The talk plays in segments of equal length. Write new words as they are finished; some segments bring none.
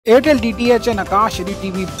Airtel DTH and Aakash Edu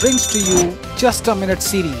TV brings to you Just a Minute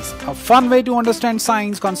series, a fun way to understand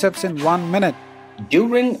science concepts in 1 minute.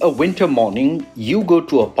 During a winter morning, you go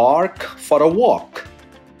to a park for a walk.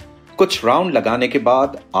 कुछ round लगाने के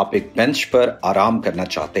बाद आप एक bench पर आराम करना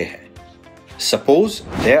चाहते हैं. Suppose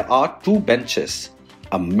there are two benches,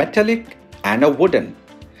 a metallic and a wooden.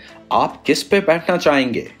 आप किस पे बैठना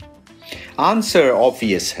चाहेंगे? Answer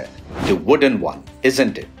obvious है, the wooden one,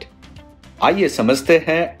 isn't it? आइए समझते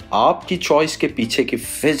हैं आपकी चॉइस के पीछे की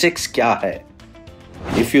फिजिक्स क्या है.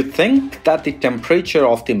 If you think that the temperature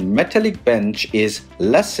of the metallic bench is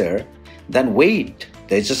lesser, then wait,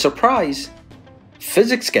 there's a surprise.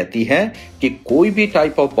 Physics कहती है कि कोई भी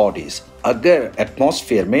टाइप ऑफ बॉडीज अगर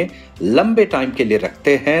एटमॉस्फेयर में लंबे टाइम के लिए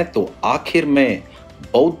रखते हैं तो आखिर में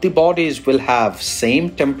both the bodies will have same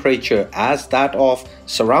temperature as that of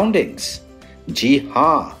surroundings. जी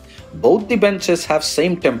हाँ, both the benches have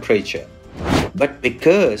same temperature. But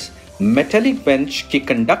because metallic bench की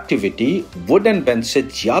conductivity wooden bench से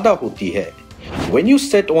ज़्यादा होती है, when you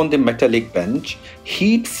sit on the metallic bench,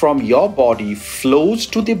 heat from your body flows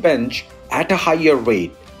to the bench at a higher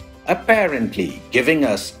rate, apparently giving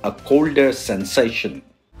us a colder sensation.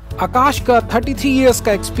 आकाश का 33 years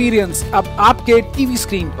का experience अब आपके TV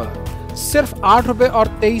screen पर सिर्फ 8 रुपए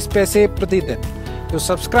और 23 पैसे प्रतिदिन. To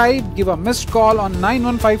subscribe, give a missed call on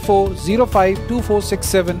 9154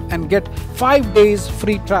 052467 and get 5 days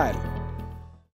free trial.